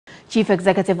Chief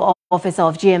Executive Officer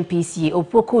of GNPC,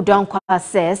 Opoku Dankwa,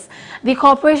 says the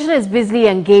corporation is busily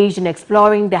engaged in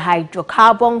exploring the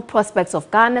hydrocarbon prospects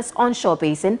of Ghana's onshore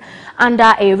basin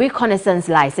under a reconnaissance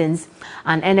license.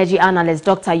 An energy analyst,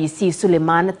 Dr. Yusuf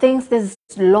Suleiman, thinks this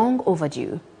is long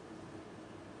overdue.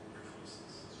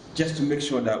 Just to make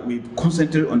sure that we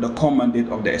concentrate on the core mandate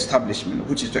of the establishment,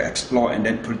 which is to explore and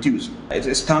then produce.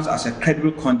 It stands as a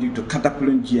credible conduit to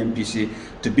catapulting GNPC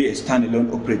to be a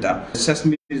standalone operator.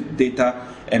 Seismic data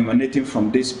emanating from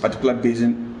this particular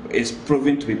basin is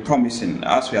proving to be promising,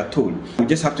 as we are told. We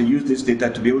just have to use this data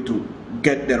to be able to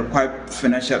get the required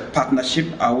financial partnership,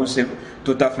 I won't say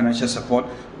total financial support,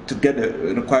 to get the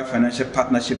required financial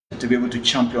partnership to be able to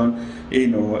champion,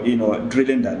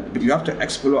 drilling that. But you have to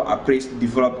explore, appraise,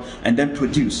 develop, and then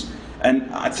produce.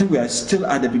 And I think we are still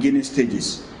at the beginning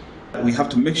stages. We have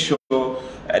to make sure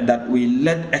that we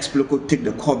let Exploco take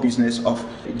the core business of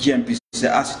GNPC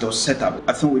as it was set up.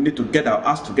 I think we need to get our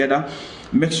ass together,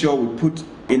 make sure we put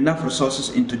enough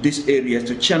resources into these areas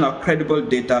to channel credible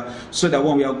data so that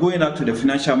when we are going out to the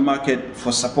financial market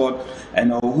for support,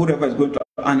 and whoever is going to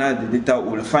analyze the data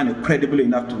will find it credible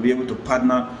enough to be able to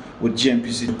partner with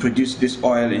GNPC to produce this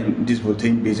oil in this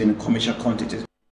Voltaian basin in commercial quantities.